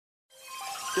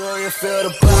Do you feel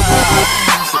the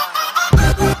vibes?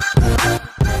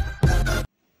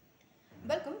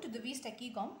 Welcome to Dhivys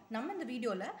Techycom. நம்ம இந்த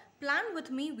வீடியோல plan with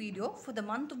me video for the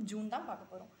month of June தான்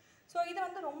பார்க்க போறோம். So இது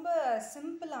வந்து ரொம்ப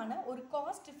சிம்பிளான ஒரு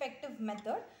cost effective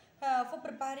method for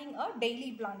preparing a daily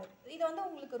planner. இது வந்து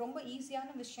உங்களுக்கு ரொம்ப ஈஸியான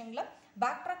விஷயங்களை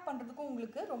பேக் ட்ராக் பண்ணுறதுக்கும்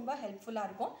உங்களுக்கு ரொம்ப ஹெல்ப்ஃபுல்லாக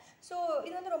இருக்கும். ஸோ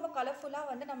இது வந்து ரொம்ப கலர்ஃபுல்லாக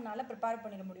வந்து நம்மளால் ப்ரிப்பேர்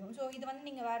பண்ணிட முடியும். ஸோ இது வந்து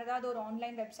நீங்கள் வேறு ஏதாவது ஒரு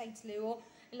ஆன்லைன் வெப்சைட்ஸ்லேயோ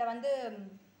இல்லை வந்து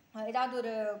ஏதாவது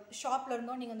ஒரு ஷாப்பில்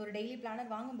இருந்தோ நீங்கள் அந்த ஒரு டெய்லி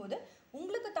பிளானர் வாங்கும்போது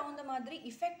உங்களுக்கு தகுந்த மாதிரி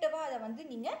இஃபெக்டிவாக அதை வந்து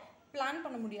நீங்கள் பிளான்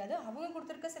பண்ண முடியாது. அவங்க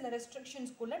கொடுத்துருக்க சில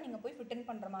ரெஸ்ட்ரிக்ஷன்ஸ்குள்ளே நீங்கள் போய் ஃபிட் இன்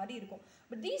பண்ணுற மாதிரி இருக்கும்.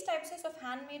 But these டைப்ஸஸ் of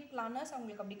handmade planners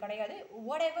அவங்களுக்கு அப்படி கிடையாது.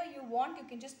 What ever you want you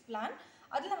can just plan.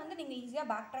 அதில் வந்து நீங்கள் ஈஸியாக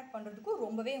பேக் ட்ராக் பண்ணுறதுக்கும்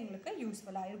ரொம்பவே உங்களுக்கு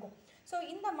யூஸ்ஃபுல்லாக இருக்கும். ஸோ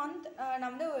இந்த மந்த்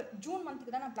நான் வந்து ஜூன்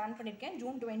மந்த்துக்கு தான் நான் பிளான் பண்ணியிருக்கேன்,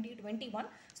 ஜூன் 2021.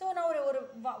 ஸோ நான் ஒரு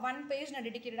 1 பேஜ் நான்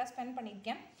டெடிக்கேட்டடாக ஸ்பெண்ட்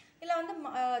பண்ணியிருக்கேன். இதில் வந்து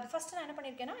ஃபஸ்ட்டு நான் என்ன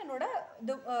பண்ணியிருக்கேன்னா என்னோட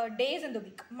டேஸ் இந்த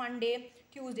week Monday,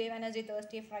 Tuesday, Wednesday,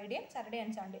 Thursday, Friday, Saturday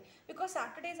and Sunday. Because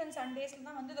Saturdays and சண்டேஸில்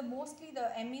தான் வந்து mostly the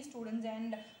ME students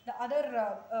and the other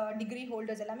degree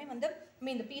holders எல்லாமே வந்து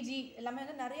இந்த பிஜி எல்லாமே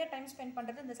வந்து நிறைய டைம் ஸ்பெண்ட்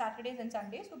பண்ணுறது இந்த Saturdays and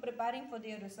Sundays. So preparing for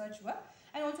their research work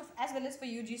and also as well as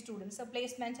for UG students. So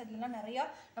placements அதெல்லாம் நிறையா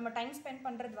நம்ம டைம் ஸ்பெண்ட்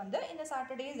பண்ணுறது வந்து இந்த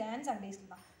சாட்டர்டேஸ் அண்ட்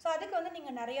சண்டேஸில் தான். ஸோ அதுக்கு வந்து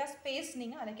நீங்கள் நிறையா ஸ்பேஸ்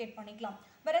நீங்கள் அலோகேட் பண்ணிக்கலாம்.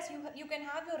 Whereas you can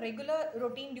have your regular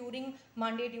routine during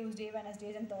Monday, Tuesday,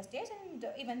 Wednesdays and Thursdays, and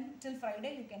even till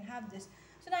Friday you can have this.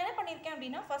 So நான் என்ன பண்ணியிருக்கேன்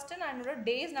அப்படின்னா ஃபஸ்ட்டு நான் என்னோட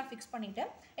டேஸ் நான் ஃபிக்ஸ்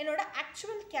பண்ணிவிட்டேன். என்னோட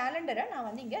ஆக்சுவல் கேலண்டரை நான்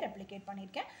வந்து இங்கே ரெப்ளிகேட்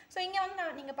பண்ணியிருக்கேன். ஸோ இங்கே வந்து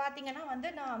நீங்கள் பார்த்தீங்கன்னா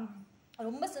வந்து நான்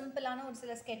ரொம்ப சிம்பிளான ஒரு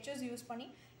சில ஸ்கெச்சஸ் யூஸ் பண்ணி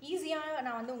ஈஸியாக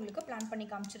நான் வந்து உங்களுக்கு பிளான் பண்ணி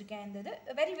காமிச்சிருக்கேன். இந்த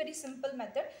இது வெரி வெரி சிம்பிள்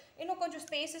மெத்தட். இன்னும் கொஞ்சம்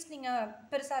ஸ்பேசஸ் நீங்கள்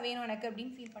பெருசாக வேணும் எனக்கு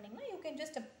அப்படின்னு ஃபீல் பண்ணிங்கன்னா you can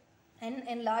just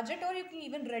enlarge it or you can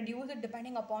even reduce it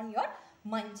depending upon your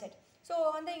mindset. So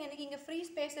வந்து எனக்கு இங்கே ஃப்ரீ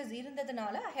ஸ்பேசஸ்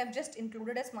இருந்ததுனால I have just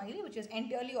included a smiley which is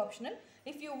entirely optional.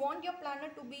 If you want your planner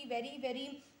to be very very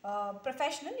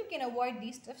professional you can avoid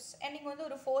these steps. And நீங்கள் வந்து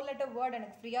ஒரு 4-letter word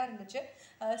எனக்கு ஃப்ரீயாக இருந்துச்சு.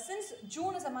 Since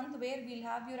June is a month where we'll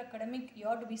have your academic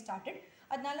year to be started,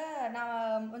 அதனால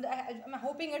நான் வந்து I'm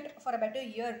hoping it for a better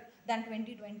year than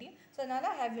 2020. So அதனால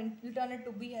I have written it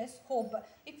to be as hope.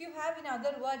 If you have in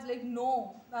other words like no,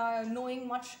 knowing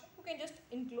much, you can just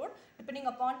include depending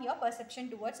upon your perception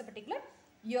towards a particular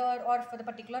year or for the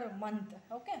particular month.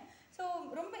 Okay, so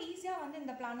ரொம்ப ஈஸியாக வந்து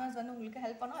இந்த planners வந்து உங்களுக்கு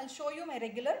help பண்ணும். I'll show you my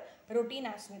regular routine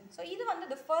as well. So இது வந்து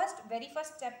the very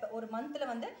first step. ஒரு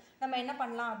மந்தில் வந்து நம்ம என்ன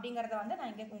பண்ணலாம் அப்படிங்கிறத வந்து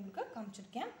நான் இங்கே உங்களுக்கு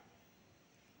காமிச்சிருக்கேன்.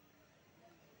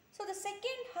 ஸோ த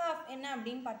செகண்ட் ஹாஃப் என்ன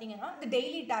அப்படின்னு பார்த்தீங்கன்னா இந்த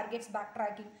டெய்லி டார்கெட்ஸ் பேக்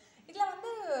ட்ராக்கிங். இதில் வந்து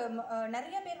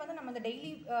நிறைய பேர் வந்து நம்ம இந்த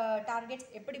டெய்லி டார்கெட்ஸ்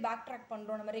எப்படி பேக் ட்ராக்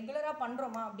பண்ணுறோம், நம்ம ரெகுலராக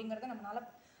பண்ணுறோமா அப்படிங்கிறத நம்மளால்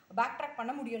பேக் ட்ராக்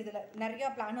பண்ண முடியறதில்ல நிறையா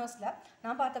பிளானர்ஸில்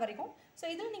நான் பார்த்த வரைக்கும். ஸோ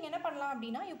இதில் நீங்கள் என்ன பண்ணலாம்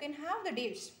அப்படின்னா you can have the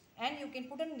dates and you can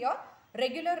put in your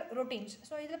regular routines.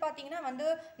 So இதில் பார்த்தீங்கன்னா வந்து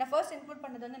நான் ஃபர்ஸ்ட் இன்க்ளூட்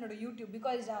பண்ணது வந்து என்னோட யூடியூப்.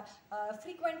 பிகாஸ்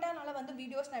ஃப்ரீக்வெண்ட்டாக என்னால் வந்து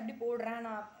வீடியோஸ் நான் எப்படி போடுறேன்,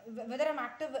 நான் வெதர் ஐம்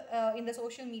ஆக்டிவ் இந்த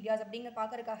சோஷியல் மீடியாஸ் அப்படிங்கிற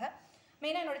பார்க்கறதுக்காக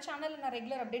மெயினாக என்னோட சேனலில் நான்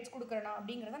ரெகுலர் அப்டேட்ஸ் கொடுக்குறேன்னா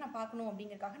அப்படிங்கிறத நான் பார்க்கணும்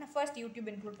அப்படிங்கிறதுக்காக நான் ஃபர்ஸ்ட் யூடியூப்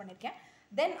இன்க்ளூட் பண்ணியிருக்கேன்.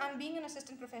 Then I'm being an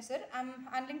assistant professor. I'm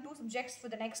handling 2 subjects for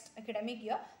the next academic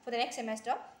year, for the next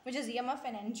semester, which is EMF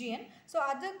and NGN. So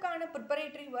அதுக்கான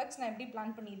ப்ரிப்பரேட்டரி ஒர்க்ஸ் நான் எப்படி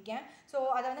பிளான் பண்ணியிருக்கேன். ஸோ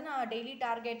அதை வந்து நான் daily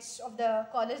targets of the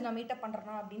college நான் meetup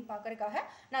பண்ணுறேன்னா அப்படின்னு பார்க்கறதுக்காக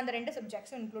நான் அந்த 2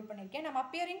 சப்ஜெக்ட்ஸும் இன்க்ளூட் பண்ணியிருக்கேன். நம்ம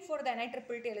appearing for the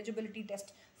NIEEE eligibility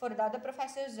test for the other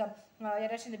professors.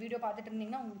 யாராச்சும் இந்த வீடியோ பார்த்துட்டு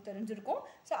இருந்தீங்கன்னா உங்களுக்கு தெரிஞ்சிருக்கும்.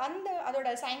 ஸோ அதோட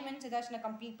அசைன்மெண்ட்ஸ் ஏதாச்சும் நான்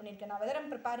கம்ப்ளீட் பண்ணியிருக்கேன். நான் whether I'm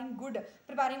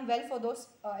preparing well for those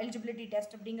eligibility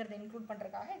test அப்படிங்கிறத இன்க்ளூட்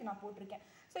பண்ணுறதுக்காக இது நான் போட்டிருக்கேன்.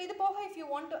 ஸோ இது போக if you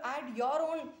want to add your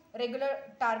own regular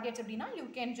targets அப்படின்னா you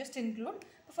can just include.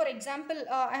 For example,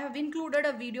 I have included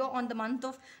a video on the month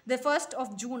of the 1st of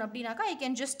June அப்படின்னாக்கா I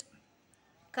can just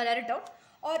color it out.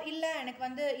 R இல்லை எனக்கு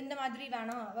வந்து இந்த மாதிரி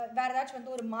வேணாம், வேறு ஏதாச்சும்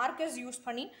வந்து ஒரு மார்க்கர்ஸ் யூஸ்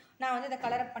பண்ணி நான் வந்து இதை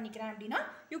கலர் அப் பண்ணிக்கிறேன் அப்படின்னா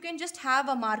you can just have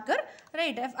a marker,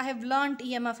 right? I have learnt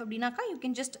EMF அப்படின்னாக்கா you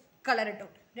can just colour it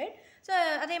out, right? So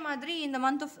அதே மாதிரி இந்த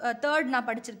மந்த் ஆஃப் 3rd நான்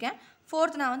படிச்சிருக்கேன்,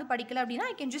 4th நான் வந்து படிக்கல அப்படின்னா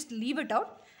I can just leave it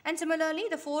out. And similarly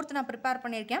இந்த 4th நான் ப்ரிப்பேர்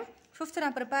பண்ணியிருக்கேன், 5th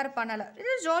நான் ப்ரிப்பேர் பண்ணலை.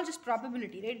 It is all just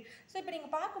probability, right? So இப்போ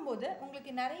நீங்கள் பார்க்கும்போது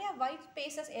உங்களுக்கு நிறைய ஒயிட்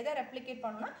ஸ்பேசஸ் எதை ரெப்ளிகேட்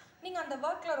பண்ணணும்னா நீங்கள் அந்த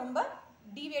ஒர்க்கில் ரொம்ப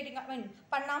டீவியேட்டிங்காக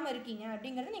பண்ணாமல் இருக்கீங்க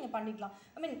அப்படிங்கிறத நீங்கள் பண்ணிக்கலாம்.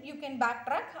 You can back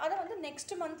track. அதை வந்து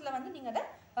நெக்ஸ்ட் மந்தில் வந்து நீங்கள் அதை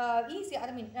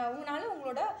ஈஸியாக உங்களால்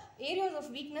உங்களோட ஏரியாஸ்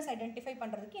ஆஃப் வீக்னஸ் ஐடென்டிஃபை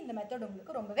பண்ணுறதுக்கு இந்த மெத்தட்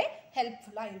உங்களுக்கு ரொம்பவே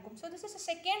ஹெல்ப்ஃபுல்லாக இருக்கும். So this is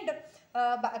second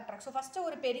back track. So first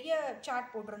ஒரு பெரிய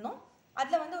சார்ட் போட்டிருந்தோம்,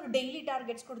 அதில் வந்து ஒரு டெய்லி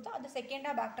டார்கெட்ஸ் கொடுத்தா அது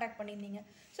செகண்டாக பேக் ட்ராக் பண்ணியிருந்தீங்க.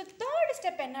 ஸோ தேர்ட்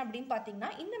ஸ்டெப் என்ன அப்படின்னு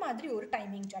பார்த்தீங்கன்னா இந்த மாதிரி ஒரு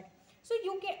timing chart. So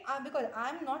you can, because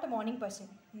I'm not a morning person,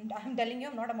 I'm telling you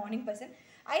I'm not a morning person.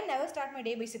 I never start my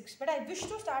day by 6, but I wish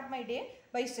to start my day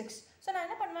by 6. So நான்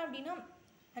என்ன பண்ணுவேன் அப்படின்னா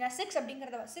நான் 6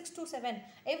 அப்படிங்கிறத 6 to 7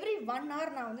 every 1 hour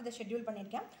நான் வந்து இதை schedule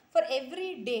பண்ணியிருக்கேன் for every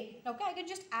day. Okay, I can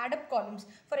just add up columns.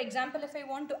 For example, if I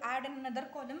want to add in another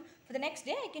column for the next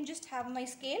day, I can just have my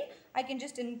scale, I can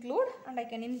just include and I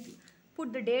can put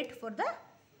the date for the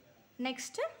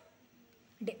next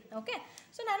day. Okay,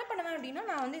 so நான் என்ன பண்ணுவேன் அப்படின்னா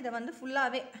நான் வந்து இதை வந்து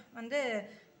ஃபுல்லாகவே வந்து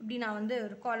இப்படி நான் வந்து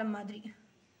ஒரு காலம் மாதிரி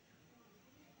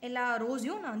எல்லா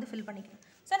ரோஸையும் நான் வந்து ஃபில் பண்ணிக்கிறேன்.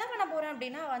 ஸோ என்ன பண்ண போகிறேன்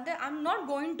அப்படின்னா வந்து I'm not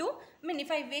going to, I mean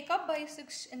if I wake up by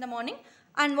 6 in the morning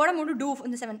and what I'm going to do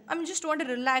in the 7, I'm just want to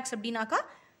relax அப்படின்னாக்கா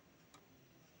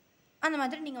அந்த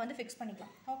மாதிரி நீங்கள் வந்து ஃபிக்ஸ்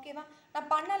பண்ணிக்கலாம். ஓகேவா, நான்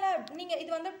பண்ணலை நீங்கள் இது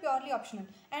வந்து purely optional.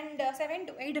 And 7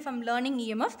 to 8 if I'm learning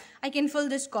EMF, I can fill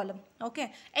this column. Okay,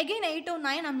 again 8 to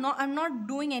 9 I'm not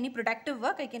doing any productive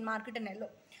work, I can mark it in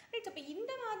yellow. Right, இப்போ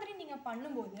இந்த மாதிரி நீங்கள்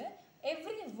பண்ணும்போது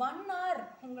every 1 hour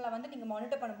உங்களை வந்து நீங்கள்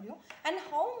monitor பண்ண முடியும். And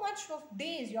how much of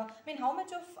days how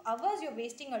much of hours you're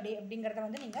wasting a day அப்படிங்கிறத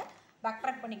வந்து நீங்கள் பேக்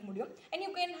ட்ராக் பண்ணிக்க முடியும். and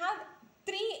you can have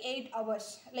 3 8 hours,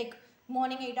 like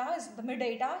morning 8 hours, the mid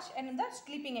 8 hours and the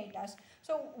sleeping 8 hours.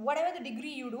 So whatever the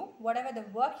degree you do, whatever the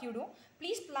work you do,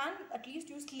 please plan at least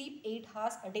you sleep 8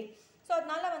 hours a day. So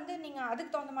அதனால் வந்து நீங்கள்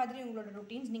அதுக்கு தகுந்த மாதிரி உங்களோட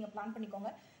routines நீங்கள் plan பண்ணிக்கோங்க.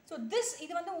 So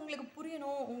இது வந்து உங்களுக்கு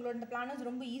புரியணும், உங்களோட இந்த பிளானர்ஸ்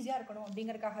ரொம்ப ஈஸியாக இருக்கணும்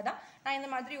அப்படிங்கிறதுக்காக தான் நான் இந்த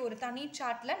மாதிரி ஒரு தனி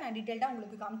சார்ட்டில் நான் டீட்டெயில்டாக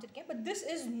உங்களுக்கு காமிச்சிருக்கேன். But this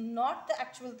is not the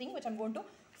actual thing which I'm going to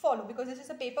follow, because this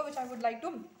is a paper which I would like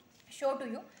to show to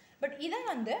you. But இதை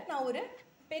வந்து நான் ஒரு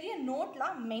பெரிய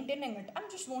நோட்லாம் மெயின்டைன் எங்கிட்ட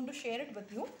I'm just want to share it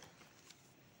with you.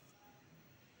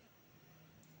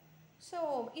 So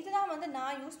இதுதான் வந்து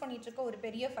நான் use பண்ணிகிட்ருக்க ஒரு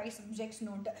பெரிய 5 சப்ஜெக்ட்ஸ்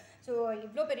நோட்டு. ஸோ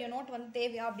இவ்வளோ பெரிய நோட் வந்து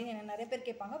தேவையா அப்படின்னு என்ன நிறைய பேர்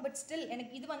கேட்பாங்க. பட் ஸ்டில்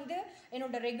எனக்கு இது வந்து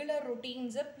என்னோடய ரெகுலர்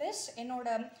ரொட்டீன்ஸு ப்ளஸ் என்னோட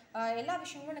எல்லா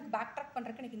விஷயங்களும் எனக்கு பேக் ட்ராக்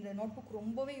பண்ணுறதுக்கு எனக்கு இந்த நோட் புக்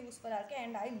ரொம்பவே யூஸ்ஃபுல்லாக இருக்குது.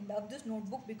 And I love this note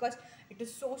book because it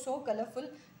is so colourful.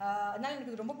 அதனால்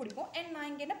எனக்கு இது ரொம்ப பிடிக்கும். அண்ட் நான்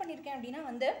இங்கே என்ன பண்ணியிருக்கேன் அப்படின்னா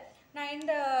வந்து நான்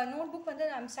இந்த நோட் புக் வந்து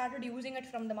I'm started using it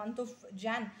from the month of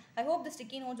Jan. I hope the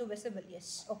sticky notes are visible.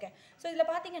 S, okay. So இதில்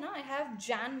பார்த்தீங்கன்னா I have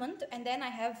Jan month and then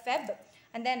I have Feb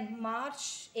and then March,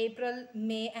 April,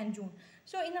 May and June.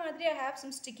 So இந்த மாதிரி I have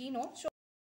some sticky notes.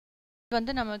 So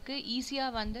வந்து நமக்கு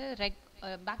ஈஸியாக வந்து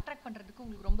back track பண்ணுறதுக்கு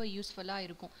உங்களுக்கு ரொம்ப யூஸ்ஃபுல்லாக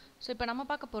இருக்கும். ஸோ இப்போ நம்ம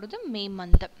பார்க்க போகிறது மே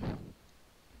மந்த்து.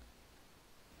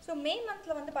 ஸோ மே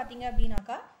மந்தில் வந்து பார்த்தீங்க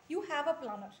அப்படின்னாக்கா you have a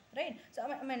planar, right? So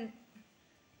I மீன்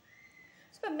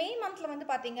இப்போ மே மந்தில் வந்து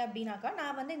பார்த்தீங்க அப்படின்னாக்கா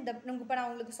நான் வந்து இப்போ நான்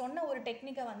உங்களுக்கு சொன்ன ஒரு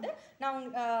டெக்னிக்கை வந்து நான்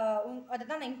அதை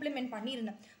தான் நான் இம்ப்ளிமெண்ட்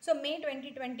பண்ணியிருந்தேன். ஸோ மே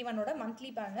 2021 மந்த்லி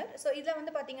பிளானர். ஸோ இதில்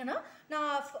வந்து பார்த்தீங்கன்னா நான்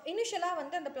இனிஷியலாக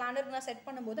வந்து அந்த பிளானர் நான் செட்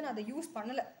பண்ணும்போது நான் அதை யூஸ்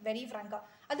பண்ணலை, வெரி ஃப்ராங்காக.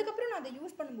 அதுக்கப்புறம் நான் அதை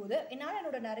யூஸ் பண்ணும்போது என்னால்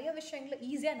என்னோட நிறைய விஷயங்களை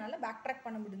ஈஸியாக என்னால் பேக் ட்ராக்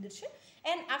பண்ண முடிஞ்சிச்சு.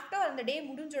 அண்ட் ஆஃப்டர் அந்த டே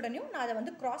முடிஞ்ச உடனே நான் அதை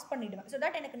வந்து கிராஸ் பண்ணிவிடுவேன். ஸோ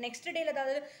தட் எனக்கு நெக்ஸ்ட் டேயில்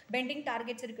ஏதாவது பெண்டிங்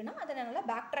டார்கெட்ஸ் இருக்குன்னா அதை என்னால்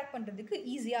பேக் ட்ராக் பண்ணுறதுக்கு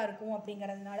ஈஸியாக இருக்கும்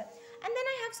அப்படிங்கிறதுனால. And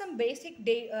then I have some basic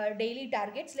daily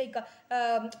targets, like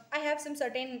I have some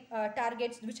certain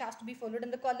targets which has to be followed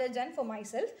in the college and for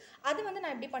myself. அது வந்து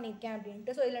நான் எப்படி பண்ணியிருக்கேன்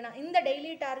அப்படின்ட்டு. ஸோ இதில் நான் இந்த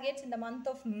டெய்லி டார்கெட்ஸ் இந்த மந்த்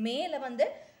ஆஃப் மேல வந்து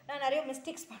நான் நிறைய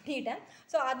மிஸ்டேக்ஸ் பண்ணிட்டேன்.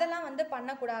 ஸோ அதெல்லாம் வந்து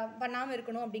பண்ணாமல்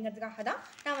இருக்கணும் அப்படிங்கிறதுக்காக தான்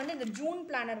நான் வந்து இந்த ஜூன்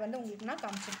பிளானர் வந்து உங்களுக்கு நான்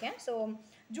காமிச்சிருக்கேன். ஸோ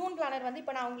ஜூன் பிளானர் வந்து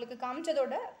இப்போ நான் உங்களுக்கு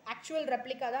காமிச்சதோட ஆக்சுவல்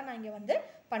ரெப்ளிகா தான் நான் இங்கே வந்து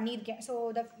பண்ணியிருக்கேன். ஸோ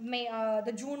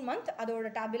த ஜூன் மந்த் அதோட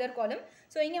டேபுலர் காலம்.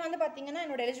 ஸோ இங்கே வந்து பார்த்தீங்கன்னா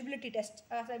என்னோட eligibility test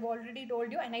I already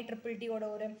told you NITTTயோட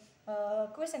ஒரு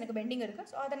குவிஸ் எனக்கு பெண்டிங் இருக்குது.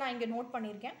 ஸோ அதை நான் இங்கே நோட்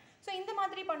பண்ணியிருக்கேன். ஸோ இந்த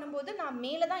மாதிரி பண்ணும்போது நான்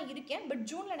மேலே தான் இருக்கேன், பட்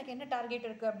ஜூனில் எனக்கு என்ன டார்கெட்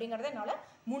இருக்குது அப்படிங்கிறத என்னால்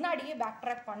முன்னாடியே பேக்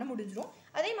ட்ராக் பண்ண முடிஞ்சிடும்.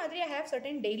 அதே மாதிரி I have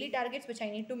certain daily targets which I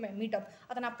need to meet up.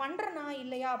 அதை நான் பண்ணுறேனா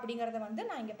இல்லையா அப்படிங்கிறத வந்து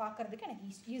நான் இங்கே பார்க்குறதுக்கு எனக்கு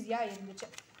ஈஸியாக இருந்துச்சு.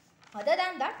 Other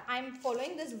than that, I am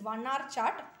following this 1 hour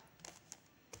chart.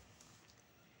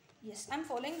 Yes, I am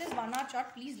following this 1 hour chart.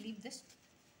 Please leave this.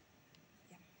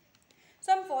 Yeah. So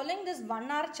I am following this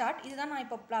 1 hour chart. This is நான்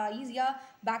இப்போ ஈஸியாக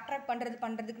பேக் ட்ராக்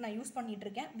பண்ணுறதுக்கு நான் use பண்ணிட்டு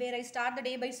இருக்கேன். Where I start the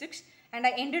day by 6 and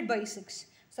I ended by 6.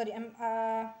 Sorry,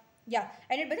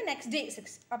 ended by the next day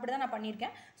 6. அப்படி தான் நான்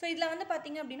பண்ணியிருக்கேன். ஸோ இதில் வந்து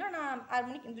பார்த்தீங்க அப்படின்னா நான் 6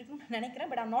 மணிக்கு எழுந்திரிக்கணும்னு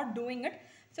நினைக்கிறேன், but I'm not doing it.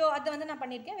 So அதை வந்து நான்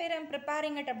பண்ணியிருக்கேன். வேறு ஐம்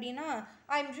ப்ரிப்பேரிங் இட் அப்படின்னா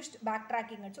I am just back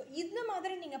tracking it. So இந்த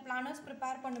மாதிரி நீங்கள் பிளானர்ஸ்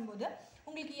ப்ரிப்பேர் பண்ணும்போது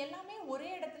உங்களுக்கு எல்லாமே ஒரே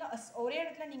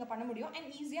இடத்துல நீங்கள் பண்ண முடியும். அண்ட்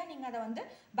ஈஸியாக நீங்கள் அதை வந்து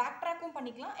பேக் ட்ராக்கும்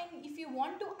பண்ணிக்கலாம். And if you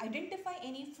want to identify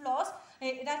any flaws,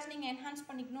 ஏதாச்சும் நீங்கள் என்ஹான்ஸ்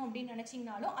பண்ணிக்கணும் அப்படின்னு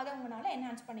நினச்சிங்கனாலும் அதை உங்களால்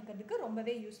என்ஹான்ஸ் பண்ணிக்கிறதுக்கு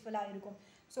ரொம்பவே யூஸ்ஃபுல்லாக இருக்கும்.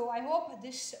 So I hope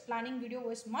this planning video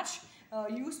was much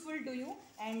useful to you.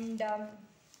 And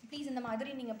please இந்த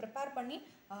மாதிரி நீங்கள் ப்ரிப்பேர் பண்ணி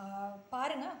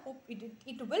பாருங்கள். Hope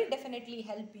it will definitely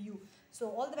help you. So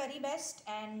all the very best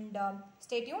and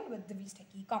stay tuned with Dhivys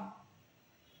Techycom.